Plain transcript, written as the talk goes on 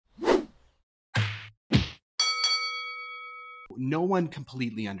No one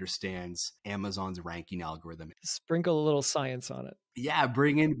completely understands Amazon's ranking algorithm. Sprinkle a little science on it. Yeah,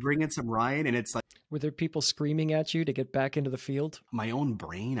 bring in some Ryan, and it's like, were there people screaming at you to get back into the field? My own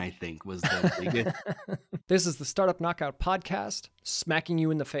brain, I think, was the biggest. This is the Startup Knockout podcast, smacking you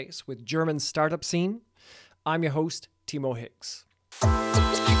in the face with German startup scene. I'm your host, Timo Higgs.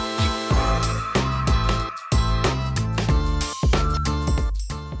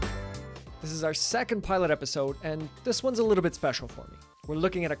 This is our second pilot episode, and this one's a little bit special for me. We're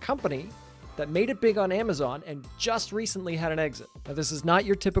looking at a company that made it big on Amazon and just recently had an exit. Now, this is not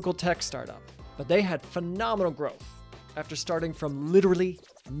your typical tech startup, but they had phenomenal growth after starting from literally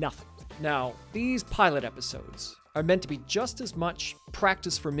nothing. Now, these pilot episodes are meant to be just as much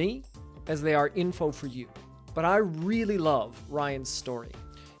practice for me as they are info for you. But I really love Ryan's story.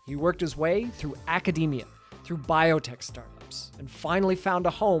 He worked his way through academia, through BioTech startups, and finally found a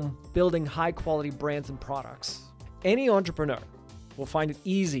home building high-quality brands and products. Any entrepreneur will find it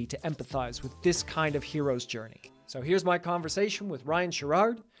easy to empathize with this kind of hero's journey. So here's my conversation with Ryan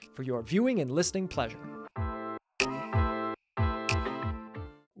Sherrard for your viewing and listening pleasure.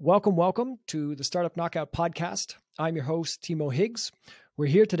 Welcome to the Startup Knockout podcast. I'm your host, Timo Higgs. We're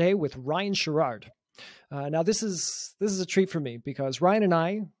here today with Ryan Sherrard. Now, this is a treat for me because Ryan and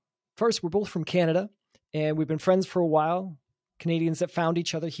I, first, we're both from Canada, and we've been friends for a while, Canadians that found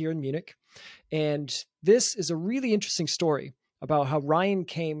each other here in Munich. And this is a really interesting story about how Ryan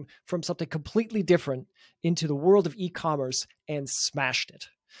came from something completely different into the world of e-commerce and smashed it.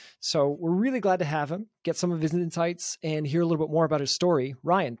 So we're really glad to have him, get some of his insights, and hear a little bit more about his story.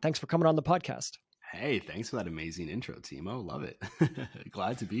 Ryan, thanks for coming on the podcast. Hey, thanks for that amazing intro, Timo. Love it.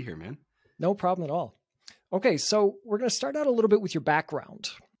 Glad to be here, man. No problem at all. Okay, so we're going to start out a little bit with your background.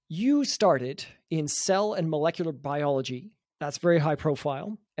 You started in cell and molecular biology. That's very high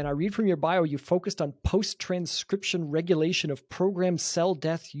profile. And I read from your bio, you focused on post-transcription regulation of programmed cell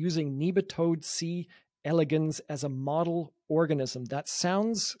death using nematode C. elegans as a model organism. That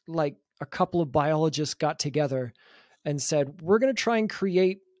sounds like a couple of biologists got together and said, we're going to try and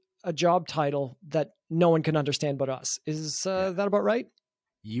create a job title that no one can understand but us. Is that about right?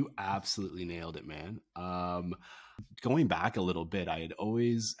 You absolutely nailed it, man. Going back a little bit, I had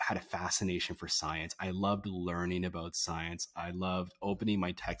always had a fascination for science. I loved learning about science. I loved opening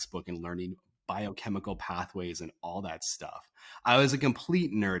my textbook and learning biochemical pathways and all that stuff. I was a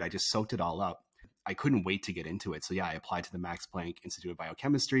complete nerd. I just soaked it all up. I couldn't wait to get into it. So yeah, I applied to the Max Planck Institute of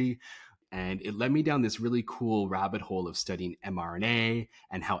Biochemistry, and it led me down this really cool rabbit hole of studying mRNA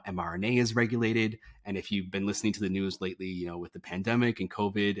and how mRNA is regulated. And if you've been listening to the news lately, with the pandemic and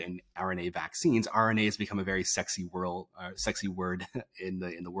COVID and RNA vaccines, RNA has become a very sexy word in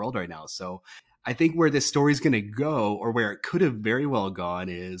the world right now. So I think where this story is going to go, or where it could have very well gone,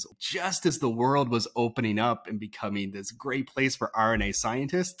 is just as the world was opening up and becoming this great place for RNA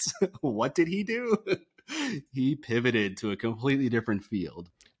scientists, what did he do? He pivoted to a completely different field.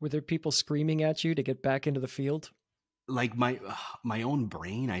 Were there people screaming at you to get back into the field? Like my own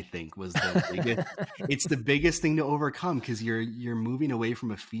brain, I think, was the biggest. It's the biggest thing to overcome, because you're moving away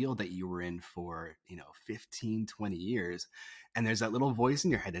from a field that you were in for 15, 20 years, and there's that little voice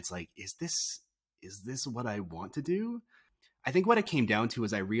in your head that's like, is this what I want to do? I think what it came down to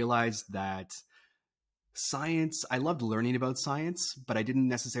is I realized that science, I loved learning about science, but I didn't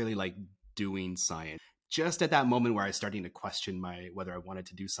necessarily like doing science. Just at that moment where I was starting to question whether I wanted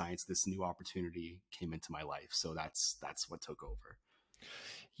to do science, this new opportunity came into my life. So that's what took over.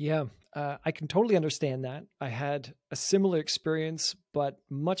 Yeah, I can totally understand that. I had a similar experience, but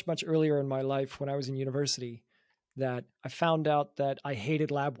much, much earlier in my life when I was in university, that I found out that I hated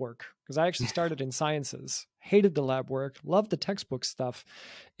lab work, because I actually started in sciences, hated the lab work, loved the textbook stuff.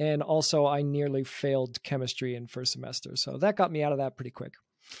 And also I nearly failed chemistry in first semester. So that got me out of that pretty quick.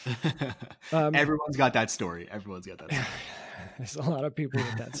 Everyone's got that story. There's a lot of people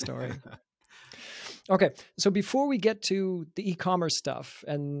with that story. Okay, so before we get to the e-commerce stuff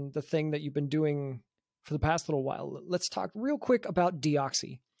and the thing that you've been doing for the past little while, let's talk real quick about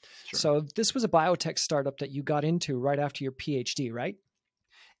Deoxy. Sure. So this was a biotech startup that you got into right after your PhD, right?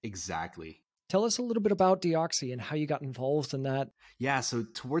 Exactly. Tell us a little bit about Deoxy and how you got involved in that. Yeah, so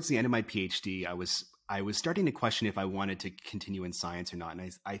towards the end of my PhD, I was starting to question if I wanted to continue in science or not.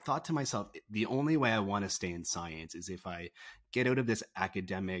 And I thought to myself, the only way I want to stay in science is if I get out of this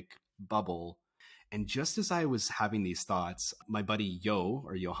academic bubble. And just as I was having these thoughts, my buddy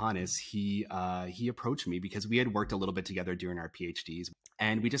Johannes, he approached me because we had worked a little bit together during our PhDs.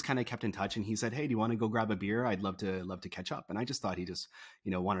 And we just kind of kept in touch. And he said, hey, do you want to go grab a beer? I'd love to catch up. And I just thought he just,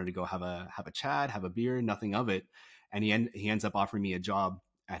 wanted to go have a chat, have a beer, nothing of it. And he ends up offering me a job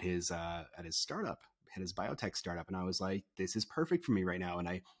at his startup, his biotech startup. And I was like, this is perfect for me right now. And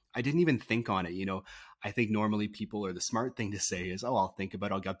I didn't even think on it. I think normally people, or the smart thing to say is, oh, I'll think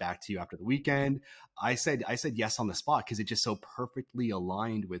about it. I'll get back to you after the weekend. I said yes on the spot because it just so perfectly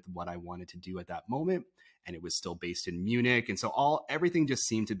aligned with what I wanted to do at that moment. And it was still based in Munich. And so everything just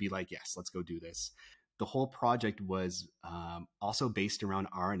seemed to be like, yes, let's go do this. The whole project was also based around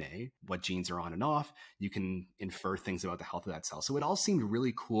RNA, what genes are on and off. You can infer things about the health of that cell. So it all seemed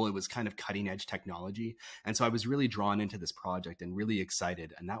really cool. It was kind of cutting edge technology. And so I was really drawn into this project and really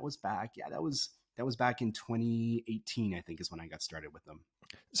excited. And that was back, that was back in 2018, I think, is when I got started with them.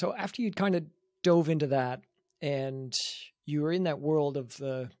 So after you'd kind of dove into that and you were in that world of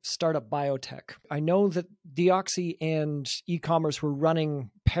the startup biotech, I know that Deoxy and eCommerce were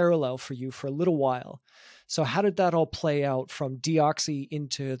running parallel for you for a little while. So how did that all play out from Deoxy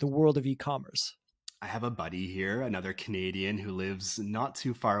into the world of eCommerce? I have a buddy here, another Canadian who lives not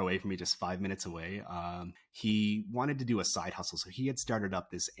too far away from me, just 5 minutes away. He wanted to do a side hustle. So he had started up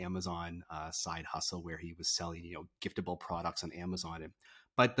this Amazon side hustle where he was selling, giftable products on Amazon.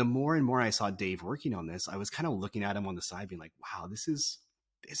 But the more and more I saw Dave working on this, I was kind of looking at him on the side being like, wow, this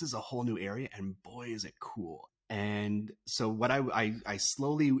is a whole new area. And boy, is it cool. And so what I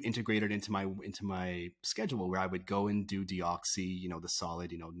slowly integrated into my schedule where I would go and do Deoxy, the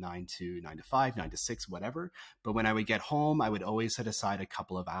solid, 9 to 5, 9 to 6, whatever. But when I would get home, I would always set aside a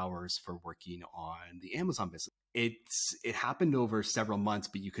couple of hours for working on the Amazon business. It happened over several months,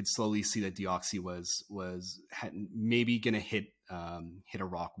 but you could slowly see that Deoxy was maybe going to hit a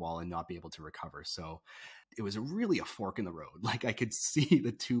rock wall and not be able to recover. So it was really a fork in the road. Like I could see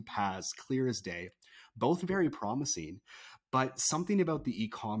the two paths clear as day, both very promising, but something about the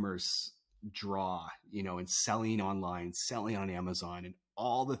e-commerce draw, and selling online, selling on Amazon, and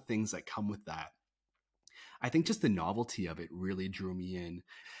all the things that come with that. I think just the novelty of it really drew me in.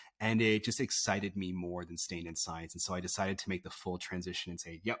 And it just excited me more than staying in science. And so I decided to make the full transition and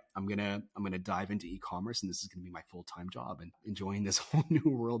say, yep, I'm gonna dive into e-commerce, and this is gonna be my full-time job and enjoying this whole new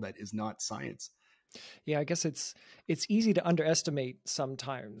world that is not science. Yeah, I guess it's easy to underestimate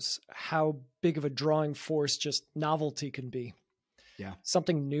sometimes how big of a drawing force just novelty can be. Yeah.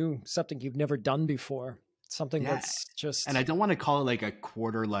 Something new, something you've never done before. Something that's just... And I don't want to call it like a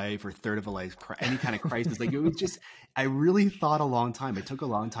quarter life or third of a life, any kind of crisis. Like it was just, I really thought a long time. It took a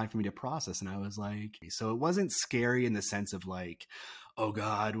long time for me to process. And I was like, so it wasn't scary in the sense of like, oh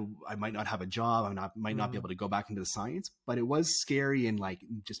God, I might not have a job. Might not be able to go back into the science, but it was scary and like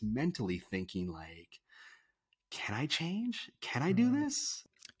just mentally thinking like, can I change? Can I do this?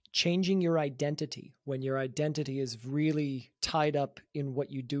 Changing your identity when your identity is really tied up in what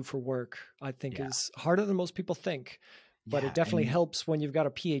you do for work, I think is harder than most people think. But it definitely helps when you've got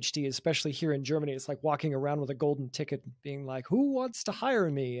a PhD, especially here in Germany. It's like walking around with a golden ticket being like, who wants to hire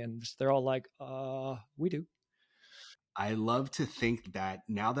me? And they're all like, we do. I love to think that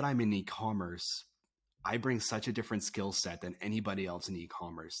now that I'm in e-commerce, I bring such a different skill set than anybody else in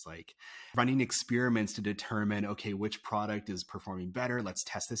e-commerce, like running experiments to determine, okay, which product is performing better. Let's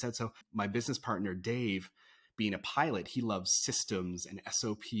test this out. So my business partner, Dave, being a pilot, he loves systems and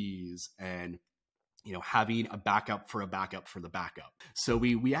SOPs and, having a backup for the backup. So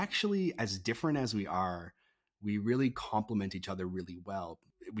we actually, as different as we are, we really complement each other really well.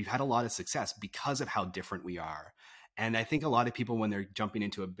 We've had a lot of success because of how different we are. And I think a lot of people, when they're jumping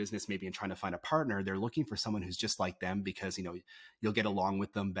into a business, maybe and trying to find a partner, they're looking for someone who's just like them because, you'll get along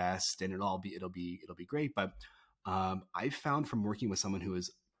with them best and it'll be great. But I found from working with someone who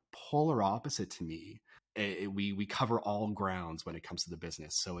is polar opposite to me, we cover all grounds when it comes to the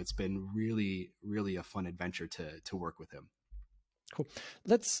business. So it's been really, really a fun adventure to work with him. Cool.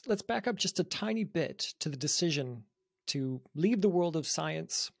 Let's back up just a tiny bit to the decision to leave the world of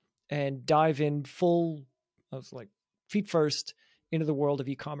science and dive in full, I was like, feet first into the world of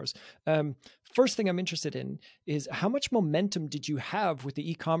e-commerce. First thing I'm interested in is how much momentum did you have with the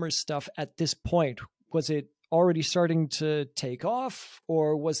e-commerce stuff at this point? Was it already starting to take off,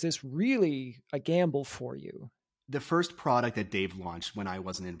 or was this really a gamble for you? The first product that Dave launched when I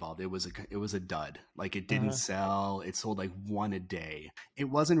wasn't involved, it was a dud. Like it didn't sell. It sold like one a day. It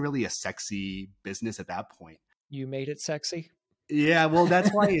wasn't really a sexy business at that point. You made it sexy? Yeah, well, that's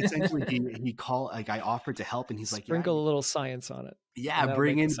why essentially he called, like I offered to help, and he's like, sprinkle a little science on it. Yeah,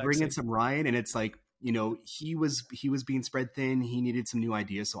 bring in some Ryan, and it's like, he was being spread thin. He needed some new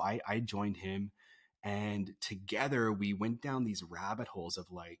ideas, so I joined him, and together we went down these rabbit holes of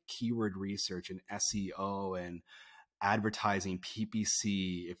like keyword research and SEO and advertising,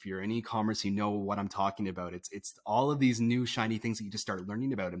 PPC. If you're in e-commerce, you know what I'm talking about. It's all of these new shiny things that you just start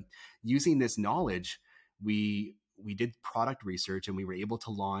learning about, and using this knowledge, we did product research and we were able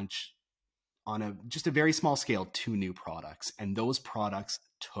to launch on a just a very small scale 2 new products, and those products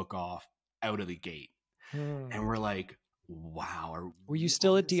took off out of the gate. Hmm. And we're like, wow, are Were you we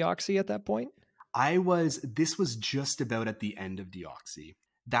still on at this? Deoxy at that point? This was just about at the end of Deoxy.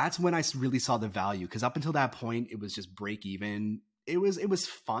 That's when I really saw the value, because up until that point, it was just break even. It was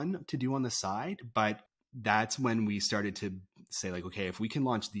fun to do on the side, but that's when we started to say like, okay, if we can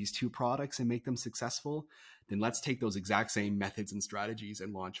launch these 2 products and make them successful, then let's take those exact same methods and strategies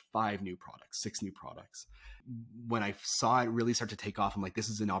and launch 5 new products, 6 new products. When I saw it really start to take off, I'm like, this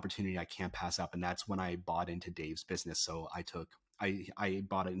is an opportunity I can't pass up. And that's when I bought into Dave's business. So I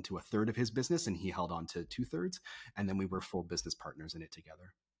bought it into a third of his business, and he held on to 2/3. And then we were full business partners in it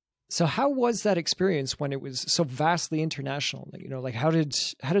together. So how was that experience when it was so vastly international? You know, like how did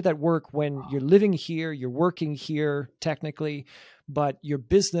that work when you're living here, you're working here technically, but your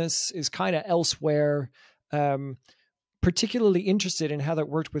business is kind of elsewhere? Particularly interested in how that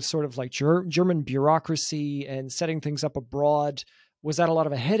worked with sort of like German bureaucracy and setting things up abroad. Was that a lot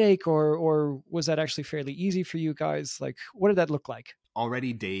of a headache, or was that actually fairly easy for you guys? Like, what did that look like?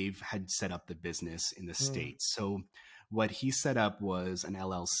 Already Dave had set up the business in the Mm, States. So what he set up was an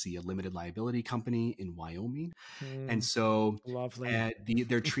LLC, a limited liability company in Wyoming. And mm, so lovely.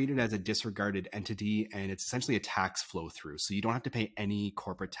 they're treated as a disregarded entity, and it's essentially a tax flow through. So you don't have to pay any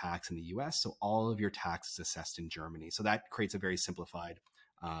corporate tax in the US. So all of your tax is assessed in Germany. So that creates a very simplified,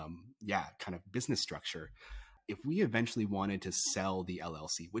 kind of business structure. If we eventually wanted to sell the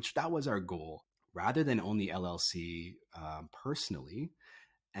LLC, which that was our goal, rather than own the LLC personally,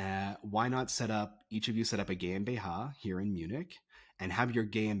 why not each of you set up a GmbH here in Munich and have your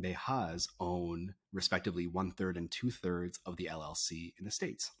GmbHs own respectively 1/3 and 2/3 of the LLC in the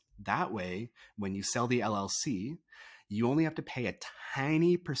States. That way, when you sell the LLC, you only have to pay a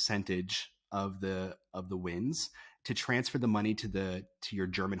tiny percentage of the wins to transfer the money to your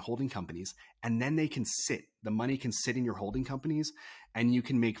German holding companies, and then the money can sit in your holding companies, and you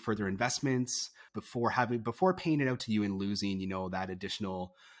can make further investments before paying it out to you and losing, that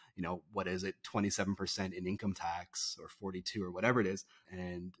additional, what is it, 27% in income tax, or 42 or whatever it is.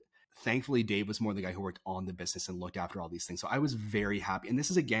 And thankfully Dave was more the guy who worked on the business and looked after all these things. So I was very happy. And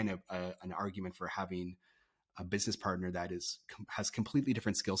this is again an argument for having a business partner that has completely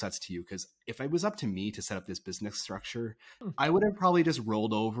different skill sets to you. Because if it was up to me to set up this business structure, I would have probably just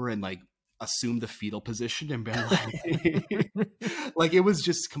rolled over and like assumed the fetal position and been like, like it was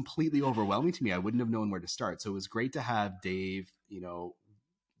just completely overwhelming to me. I wouldn't have known where to start. So it was great to have Dave,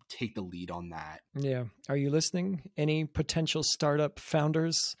 take the lead on that. Yeah. Are you listening? Any potential startup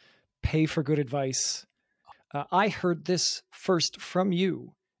founders, pay for good advice. I heard this first from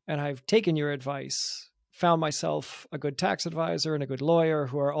you, and I've taken your advice, found myself a good tax advisor and a good lawyer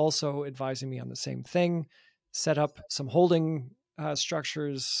who are also advising me on the same thing, set up some holding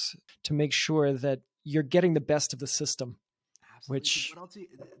structures to make sure that you're getting the best of the system, Absolutely. Because which what else?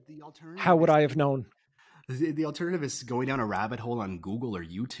 The how alternative would is I have known? the alternative is going down a rabbit hole on Google or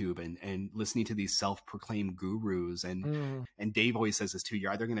YouTube and listening to these self-proclaimed gurus. Mm. And Dave always says this too: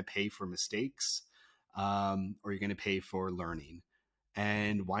 you're either going to pay for mistakes, or you're going to pay for learning.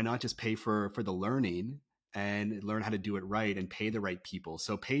 And why not just pay for the learning and learn how to do it right and pay the right people?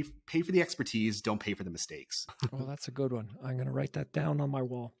 So pay for the expertise, don't pay for the mistakes. Well, that's a good one. I'm going to write that down on my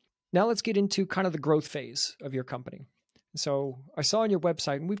wall. Now let's get into kind of the growth phase of your company. So I saw on your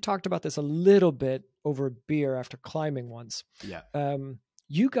website, and we've talked about this a little bit over a beer after climbing once. Yeah.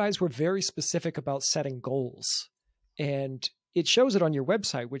 You guys were very specific about setting goals, and it shows it on your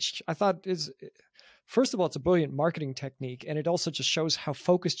website, which I thought is, first of all, it's a brilliant marketing technique. And it also just shows how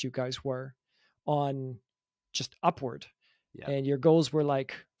focused you guys were on just upward. Yeah. And your goals were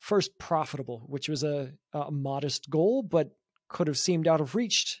like first profitable, which was a modest goal, but could have seemed out of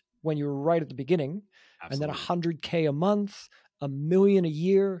reach when you were right at the beginning. Absolutely. And then 100K a month, 1 million a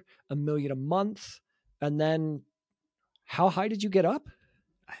year, 1 million a month. And then how high did you get up?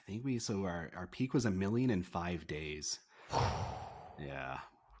 I think our peak was 1 million in 5 days. Yeah.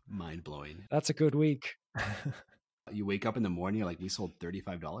 Mind blowing. That's a good week. You wake up in the morning, you're like, we sold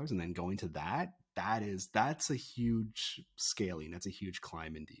 $35, and then going to that's a huge scaling. That's a huge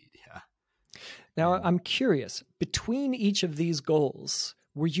climb indeed. Yeah. Now, And I'm curious, between each of these goals,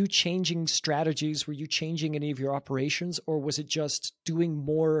 were you changing strategies? Were you changing any of your operations, or was it just doing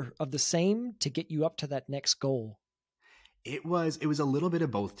more of the same to get you up to that next goal? it was a little bit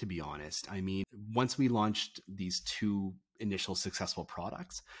of both, to be honest. I mean, once we launched these 2 initial successful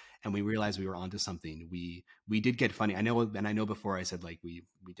products and we realized we were onto something, we did get funding. I know before I said like we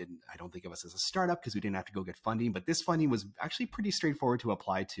didn't, I don't think of us as a startup because we didn't have to go get funding, but this funding was actually pretty straightforward to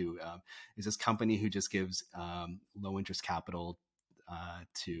apply to. Is this company who just gives low interest capital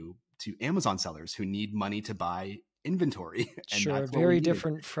to Amazon sellers who need money to buy inventory, and Sure, that's what we very needed.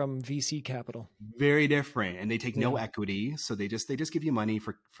 different from VC capital. Very different, and they take no Yeah. equity, so they just give you money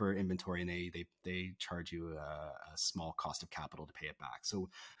for inventory, and they charge you a small cost of capital to pay it back.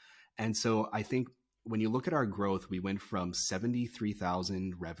 So I think when you look at our growth, we went from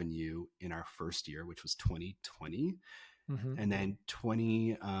 73,000 revenue in our first year, which was 2020. Hmm. And then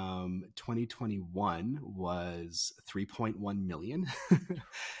 2021 was 3.1 million.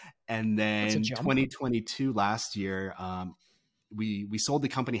 And That's a then jump. 2022 last year, we sold the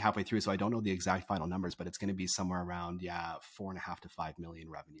company halfway through. So I don't know the exact final numbers, but it's going to be somewhere around, 4.5 to 5 million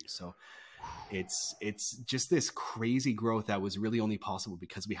revenue. So it's just this crazy growth that was really only possible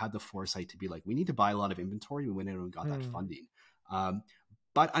because we had the foresight to be like, we need to buy a lot of inventory. We went in and we got that funding.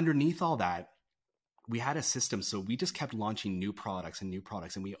 But underneath all that, we had a system. So we just kept launching new products. And we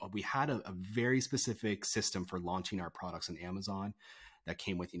had a very specific system for launching our products on Amazon that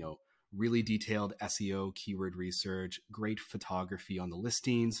came with, really detailed SEO, keyword research, great photography on the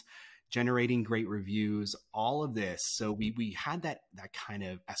listings, generating great reviews, all of this. So we had that kind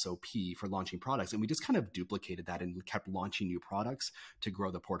of SOP for launching products, and we just kind of duplicated that and kept launching new products to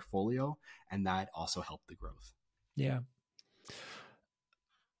grow the portfolio. And that also helped the growth. Yeah.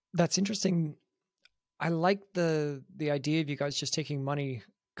 That's interesting. I like the idea of you guys just taking money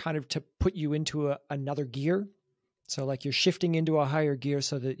kind of to put you into another gear. So like you're shifting into a higher gear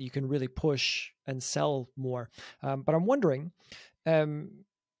so that you can really push and sell more. But I'm wondering,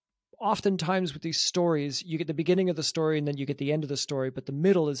 oftentimes with these stories, you get the beginning of the story and then you get the end of the story, but the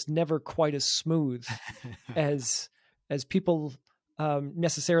middle is never quite as smooth as people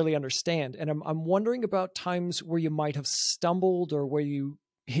necessarily understand. And I'm wondering about times where you might have stumbled or where you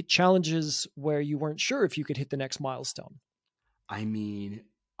hit challenges where you weren't sure if you could hit the next milestone. I mean,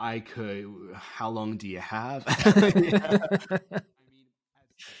 I could. How long do you have?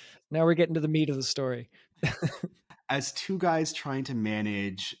 Now we're getting to the meat of the story. As two guys trying to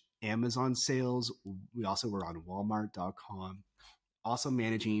manage Amazon sales, we also were on Walmart.com, also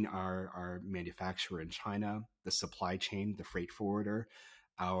managing our manufacturer in China, the supply chain, the freight forwarder,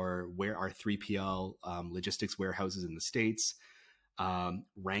 our 3PL logistics warehouses in the States,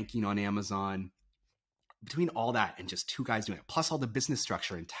 ranking on Amazon. Between all that and just two guys doing it, plus all the business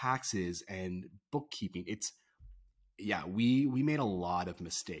structure and taxes and bookkeeping, we made a lot of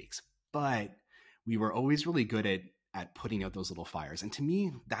mistakes, but we were always really good at putting out those little fires. And to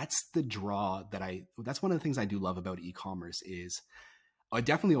me, that's the draw that's one of the things I do love about e-commerce is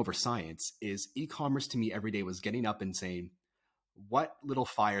definitely over science is e-commerce to me every day was getting up and saying, what little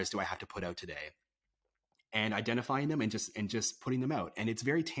fires do I have to put out today? And identifying them and just putting them out. And it's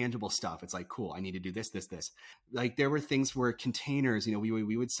very tangible stuff. It's like, cool, I need to do this. Like there were things where containers,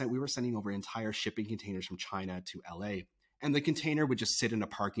 we were sending over entire shipping containers from China to LA. And the container would just sit in a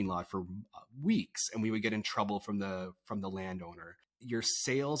parking lot for weeks, and we would get in trouble from the landowner. Your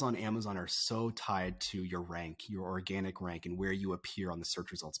sales on Amazon are so tied to your rank, your organic rank, and where you appear on the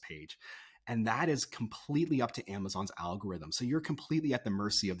search results page. And that is completely up to Amazon's algorithm. So you're completely at the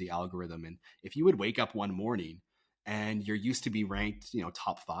mercy of the algorithm. And if you would wake up one morning and you're used to be ranked,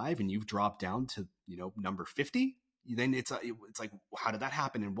 top 5, and you've dropped down to, number 50, then it's like, how did that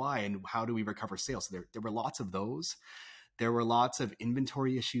happen and why? And how do we recover sales? So there were lots of those. There were lots of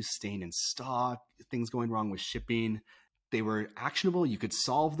inventory issues, staying in stock, things going wrong with shipping. They were actionable. You could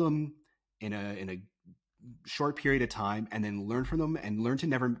solve them in a short period of time, and then learn from them and learn to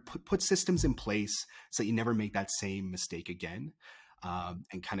never put systems in place so that you never make that same mistake again,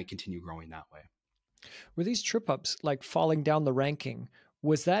 and kind of continue growing that way. Were these trip ups like falling down the ranking?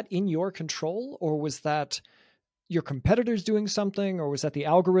 Was that in your control, or was that your competitors doing something, or was that the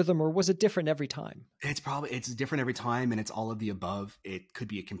algorithm, or was it different every time? It's different every time, and it's all of the above. It could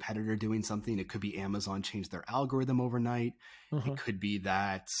be a competitor doing something. It could be Amazon changed their algorithm overnight. It could be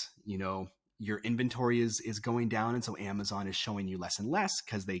that, your inventory is going down, and so Amazon is showing you less and less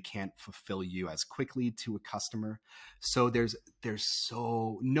because they can't fulfill you as quickly to a customer. So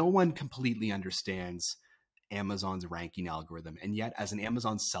no one completely understands Amazon's ranking algorithm. And yet as an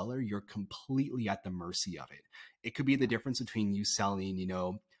Amazon seller, you're completely at the mercy of it. It could be the difference between you selling,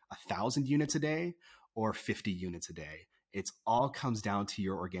 1,000 units a day or 50 units a day. It's all comes down to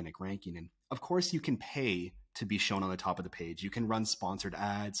your organic ranking. And of course you can pay to be shown on the top of the page. You can run sponsored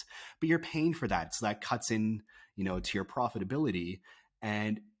ads, but you're paying for that. So that cuts in, to your profitability.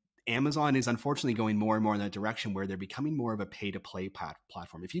 And Amazon is unfortunately going more and more in that direction where they're becoming more of a pay to play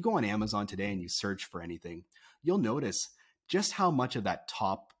platform. If you go on Amazon today and you search for anything, you'll notice just how much of that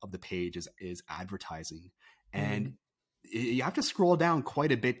top of the page is advertising. And you have to scroll down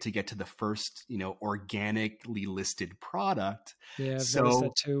quite a bit to get to the first, organically listed product. Yeah, I've noticed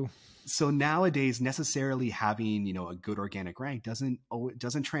that So too. nowadays, necessarily having, a good organic rank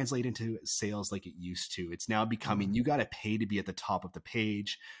doesn't translate into sales like it used to. It's now becoming, you got to pay to be at the top of the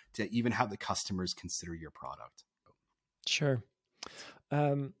page to even have the customers consider your product. Sure.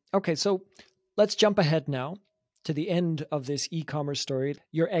 Okay, so let's jump ahead now to the end of this e-commerce story,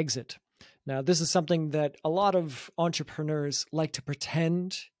 your exit. Now, this is something that a lot of entrepreneurs like to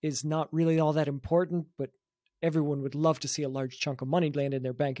pretend is not really all that important, but everyone would love to see a large chunk of money land in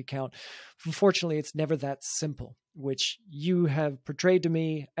their bank account. Unfortunately, it's never that simple, which you have portrayed to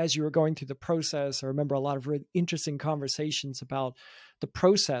me as you were going through the process. I remember a lot of really interesting conversations about the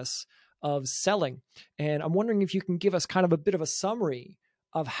process of selling. And I'm wondering if you can give us kind of a bit of a summary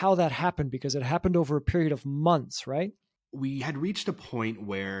of how that happened, because it happened over a period of months, right? We had reached a point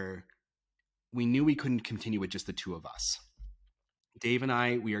where we knew we couldn't continue with just the two of us. Dave and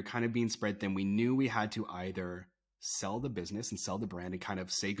I, we are kind of being spread thin. We knew we had to either sell the business and sell the brand and kind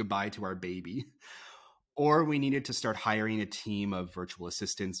of say goodbye to our baby, or we needed to start hiring a team of virtual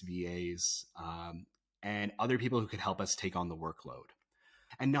assistants, VAs, and other people who could help us take on the workload.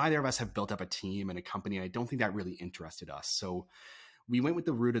 And neither of us have built up a team and a company. I don't think that really interested us. So we went with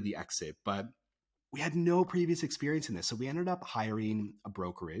the route of the exit, but we had no previous experience in this. So we ended up hiring a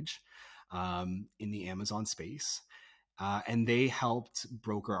brokerage in the Amazon space. And they helped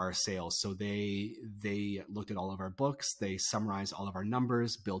broker our sales. So they looked at all of our books, they summarized all of our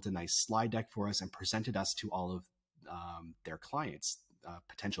numbers, built a nice slide deck for us, and presented us to all of their clients,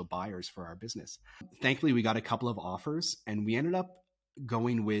 potential buyers for our business. Thankfully, we got a couple of offers, and we ended up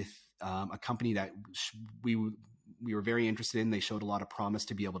going with a company that we were very interested in. They showed a lot of promise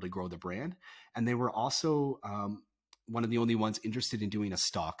to be able to grow the brand, and they were also one of the only ones interested in doing a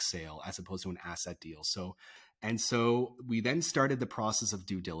stock sale as opposed to an asset deal. So we then started the process of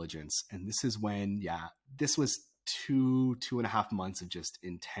due diligence. And this is when, this was 2.5 months of just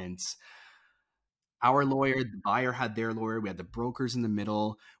intense. Our lawyer, the buyer had their lawyer. We had the brokers in the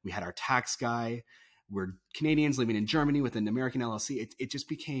middle. We had our tax guy. We're Canadians living in Germany with an American LLC. It just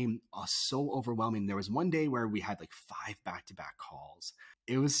became so overwhelming. There was one day where we had like 5 back-to-back calls.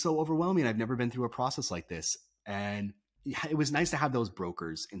 It was so overwhelming. I've never been through a process like this. And it was nice to have those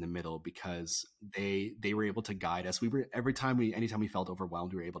brokers in the middle because they were able to guide us. Anytime we felt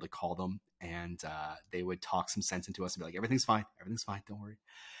overwhelmed, we were able to call them, and they would talk some sense into us and be like, everything's fine, don't worry.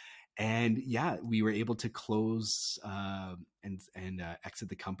 And we were able to close and exit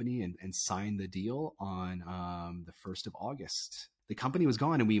the company and sign the deal on the 1st of August. The company was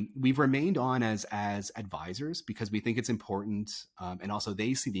gone, and we've remained on as advisors because we think it's important, and also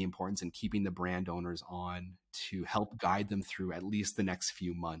they see the importance in keeping the brand owners on to help guide them through at least the next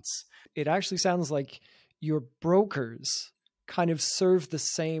few months. It actually sounds like your brokers kind of serve the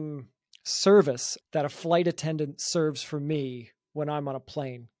same service that a flight attendant serves for me when I'm on a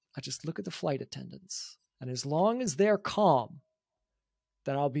plane. I just look at the flight attendants, and as long as they're calm,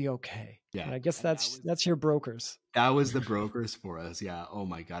 then I'll be okay. Yeah. And I guess that's your brokers. That was the brokers for us. Yeah. Oh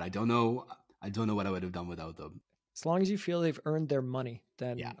my God. I don't know what I would have done without them. As long as you feel they've earned their money,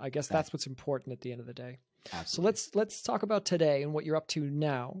 then I guess that's what's important at the end of the day. Absolutely. So let's talk about today and what you're up to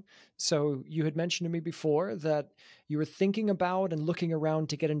now. So you had mentioned to me before that you were thinking about and looking around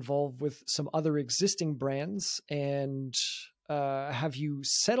to get involved with some other existing brands. And have you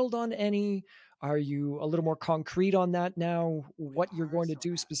settled on any? Are you a little more concrete on that now, what you're going to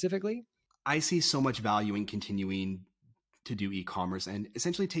do specifically? I see so much value in continuing to do e-commerce and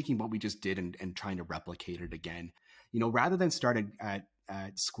essentially taking what we just did and trying to replicate it again. Rather than starting at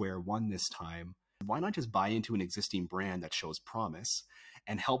square one this time, why not just buy into an existing brand that shows promise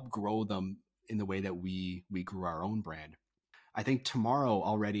and help grow them in the way that we grew our own brand? I think tomorrow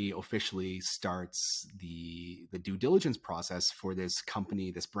already officially starts the due diligence process for this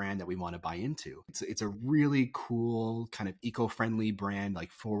company, this brand that we want to buy into. It's a really cool kind of eco-friendly brand,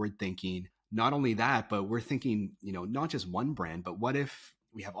 like forward thinking. Not only that, but we're thinking, not just one brand, but what if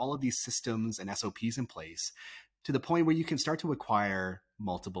we have all of these systems and SOPs in place to the point where you can start to acquire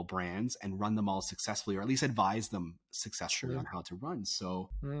multiple brands and run them all successfully, or at least advise them successfully on how to run. So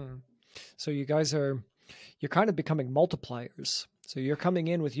you guys you're kind of becoming multipliers. So you're coming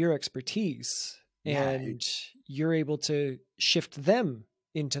in with your expertise and you're able to shift them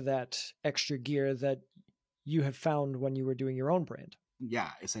into that extra gear that you have found when you were doing your own brand. Yeah,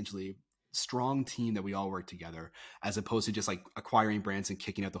 essentially strong team that we all work together, as opposed to just like acquiring brands and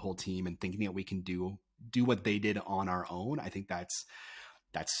kicking out the whole team and thinking that we can do what they did on our own. I think that's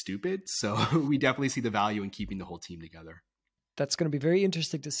stupid. So we definitely see the value in keeping the whole team together. That's going to be very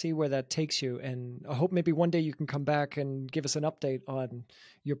interesting to see where that takes you. And I hope maybe one day you can come back and give us an update on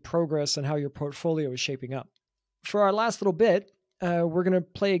your progress and how your portfolio is shaping up. For our last little bit, we're going to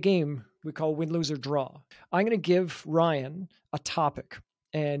play a game we call Win, Lose, or Draw. I'm going to give Ryan a topic,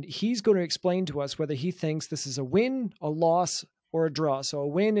 and he's going to explain to us whether he thinks this is a win, a loss, or a draw. So a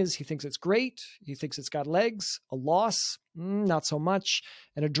win is he thinks it's great, he thinks it's got legs. A loss, not so much.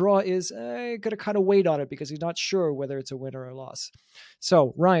 And a draw is going to kind of wait on it because he's not sure whether it's a win or a loss.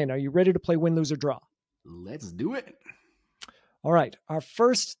 So Ryan, are you ready to play Win, Lose, or Draw? Let's do it. All right. Our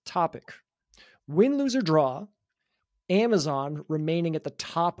first topic, Win, Lose, or Draw, Amazon remaining at the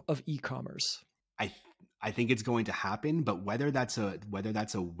top of e-commerce. I think it's going to happen, but whether that's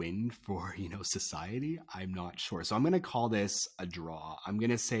a win for, society, I'm not sure. So I'm going to call this a draw. I'm going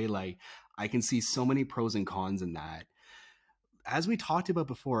to say, like, I can see so many pros and cons in that. As we talked about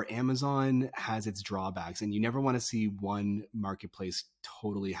before, Amazon has its drawbacks, and you never want to see one marketplace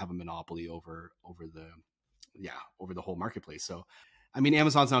totally have a monopoly over the whole marketplace. So I mean,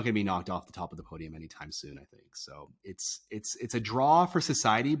 Amazon's not going to be knocked off the top of the podium anytime soon, I think. So it's a draw for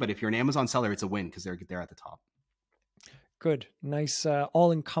society, but if you're an Amazon seller, it's a win because they're at the top. Good. Nice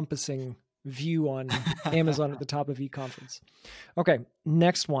all-encompassing view on Amazon at the top of e-conference. Okay,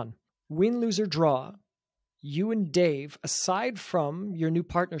 next one. Win, lose, or draw. You and Dave, aside from your new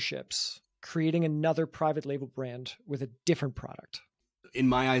partnerships, creating another private label brand with a different product. In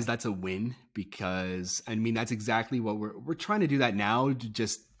my eyes, that's a win because, I mean, that's exactly what we're trying to do that now, to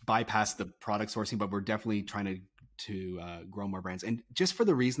just bypass the product sourcing, but we're definitely trying to grow more brands. And just for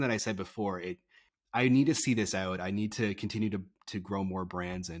the reason that I said before, I need to see this out. I need to continue to grow more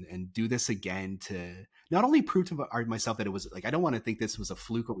brands and do this again to not only prove to myself that it was like, I don't want to think this was a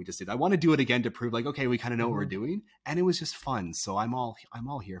fluke what we just did. I want to do it again to prove like, okay, we kind of know what we're doing. And it was just fun. So I'm all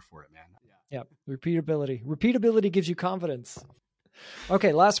here for it, man. Yeah. Repeatability. Repeatability gives you confidence.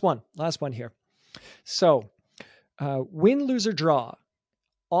 Okay, last one here. So, win, lose, or draw,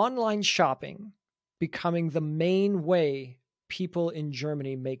 online shopping becoming the main way people in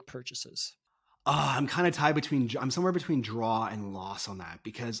Germany make purchases. I'm kind of I'm somewhere between draw and loss on that,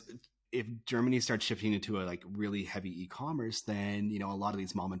 because if Germany starts shifting into a like really heavy e-commerce, then, a lot of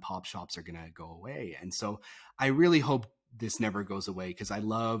these mom and pop shops are going to go away. And so I really hope this never goes away, because I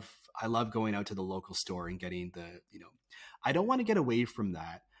love going out to the local store and getting I don't want to get away from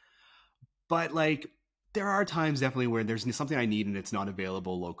that. But like, there are times definitely where there's something I need and it's not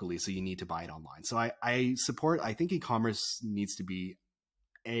available locally, so you need to buy it online. So I think e-commerce needs to be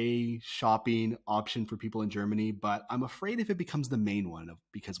a shopping option for people in Germany, but I'm afraid if it becomes the main one,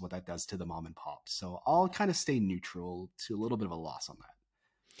 because what that does to the mom and pop. So I'll kind of stay neutral to a little bit of a loss on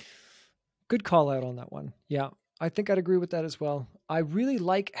that. Good call out on that one. Yeah, I think I'd agree with that as well. I really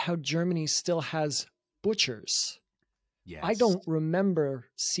like how Germany still has butchers. Yes. I don't remember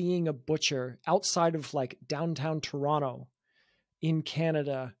seeing a butcher outside of like downtown Toronto in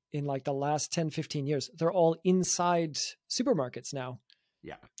Canada in like the last 10, 15 years. They're all inside supermarkets now.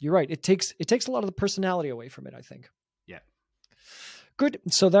 Yeah. You're right. It takes a lot of the personality away from it, I think. Yeah. Good.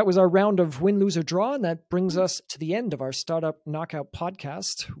 So that was our round of win, lose, or draw. And that brings us to the end of our Startup Knockout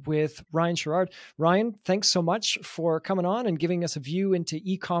podcast with Ryan Sherrard. Ryan, thanks so much for coming on and giving us a view into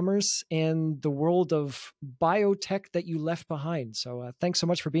e-commerce and the world of biotech that you left behind. So thanks so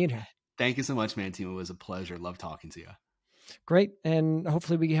much for being here. Thank you so much, man, team. It was a pleasure. Love talking to you. Great. And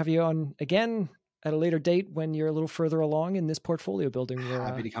hopefully we can have you on again at a later date when you're a little further along in this portfolio building.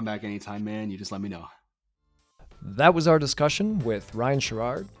 Happy to come back anytime, man. You just let me know. That was our discussion with Ryan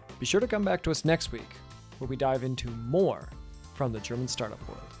Sherrard. Be sure to come back to us next week, where we dive into more from the German startup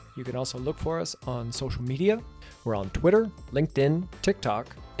world. You can also look for us on social media. We're on Twitter, LinkedIn, TikTok,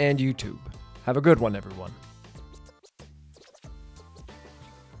 and YouTube. Have a good one, everyone.